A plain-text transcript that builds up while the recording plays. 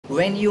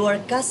when your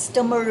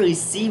customer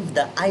receive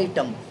the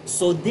item.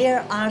 So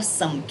there are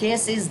some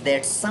cases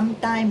that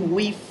sometime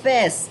we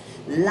face,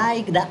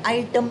 like the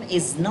item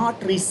is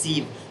not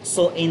received.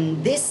 So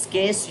in this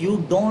case,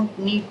 you don't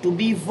need to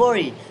be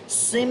worried.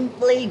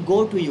 Simply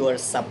go to your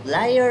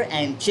supplier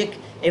and check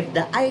if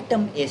the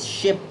item is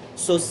shipped.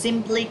 So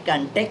simply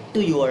contact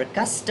to your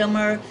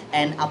customer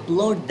and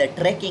upload the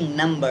tracking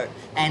number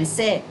and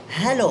say,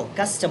 hello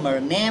customer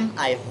name,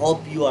 I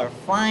hope you are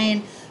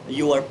fine.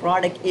 Your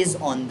product is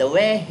on the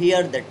way.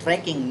 Here the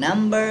tracking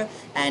number,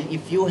 and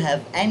if you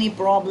have any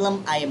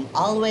problem, I am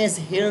always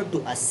here to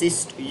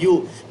assist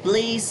you.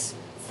 Please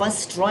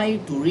first try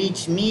to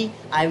reach me.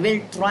 I will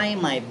try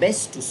my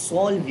best to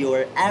solve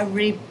your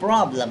every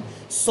problem.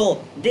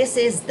 So this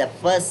is the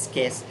first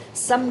case.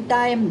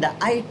 Sometime the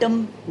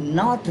item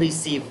not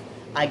received.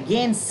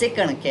 Again,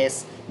 second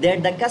case,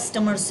 that the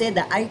customer say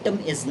the item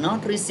is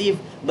not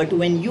received, but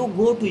when you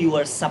go to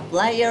your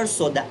supplier,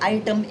 so the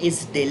item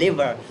is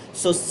delivered.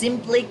 So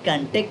simply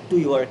contact to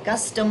your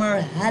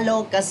customer,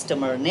 hello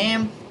customer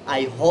name,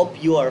 I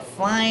hope you are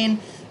fine,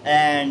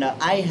 and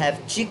I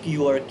have checked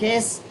your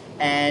case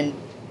and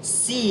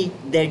see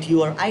that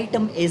your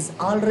item is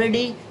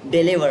already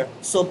delivered.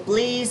 So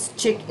please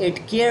check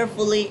it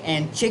carefully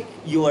and check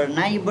your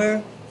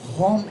neighbor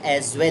home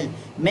as well.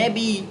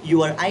 Maybe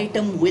your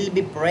item will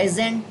be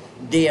present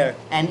there,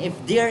 and if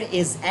there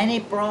is any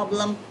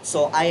problem,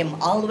 so I am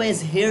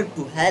always here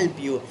to help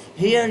you.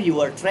 Here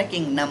your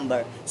tracking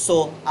number,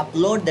 so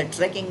upload the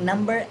tracking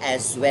number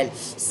as well.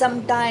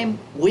 Sometime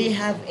we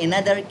have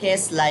another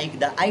case like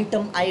the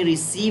item I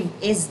received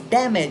is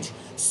damaged.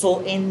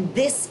 So in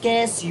this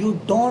case,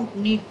 you don't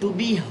need to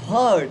be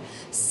hurt.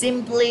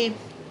 Simply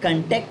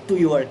contact to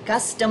your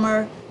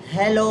customer,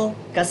 hello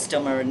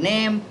customer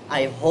name,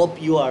 I hope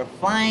you are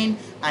fine.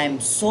 I'm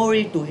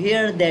sorry to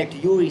hear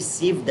that you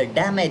received the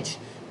damaged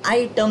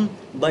item,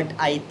 but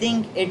I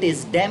think it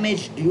is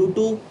damaged due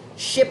to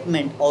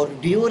shipment or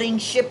during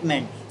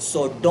shipment.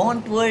 So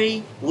don't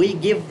worry, we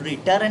give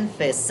return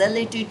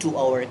facility to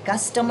our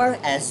customer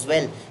as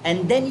well.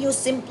 And then you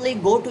simply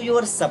go to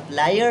your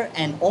supplier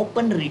and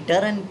open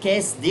return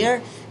case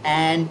there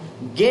and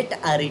get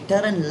a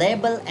return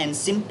label and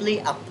simply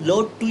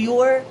upload to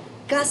your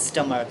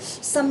customer.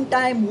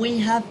 Sometime we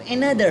have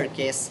another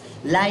case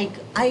like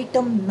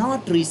item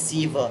not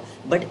received,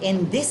 but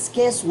in this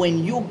case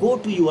when you go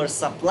to your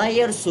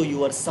supplier, so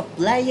your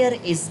supplier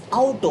is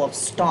out of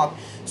stock.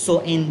 So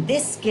in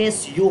this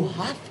case you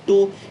have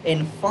to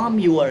inform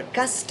your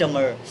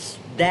customer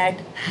that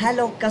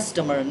hello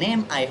customer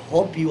name, I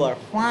hope you are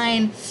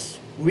fine.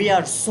 We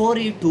are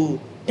sorry to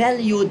tell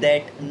you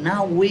that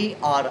now we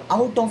are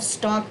out of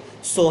stock.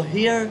 So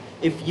here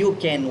if you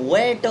can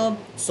wait up,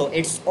 so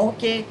it's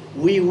okay,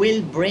 we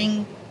will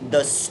bring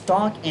the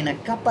stock in a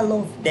couple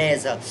of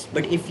days.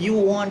 But if you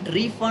want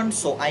refund,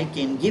 so I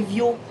can give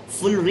you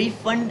full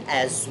refund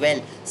as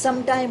well.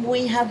 Sometime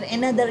we have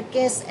another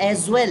case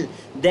as well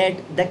that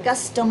the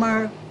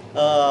customer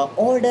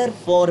order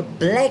for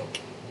black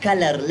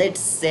color,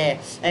 let's say,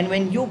 and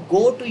when you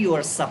go to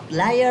your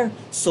supplier,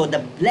 so the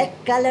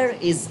black color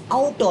is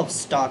out of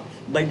stock,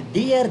 but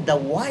there the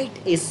white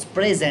is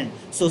present.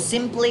 So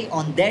simply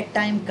on that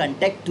time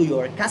contact to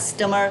your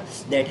customer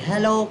that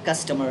hello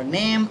customer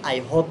name, I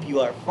hope you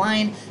are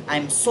fine.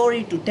 I'm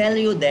sorry to tell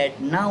you that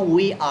now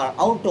we are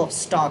out of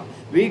stock.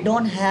 We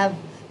don't have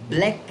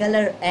black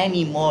color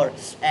anymore,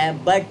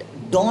 but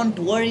don't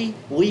worry,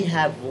 we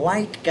have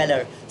white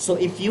color. So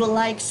if you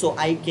like, so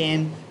I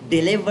can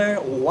deliver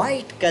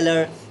white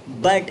color,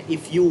 but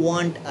if you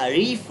want a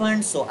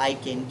refund, so I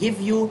can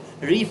give you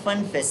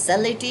refund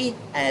facility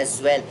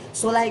as well.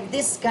 So like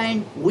this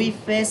kind, we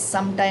face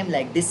sometime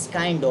like this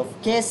kind of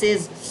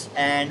cases,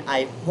 and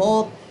I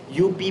hope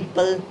you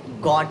people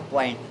got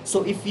point.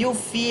 So if you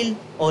feel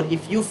or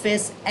if you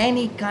face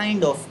any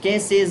kind of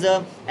cases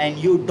and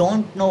you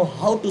don't know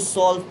how to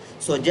solve,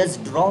 so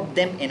just drop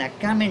them in a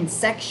comment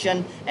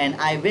section and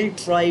I will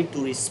try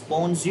to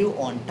respond you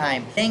on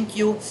time. Thank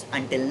you.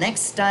 Until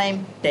next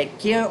time, take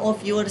care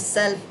of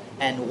yourself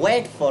and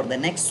wait for the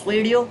next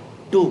video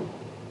too.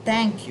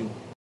 Thank you.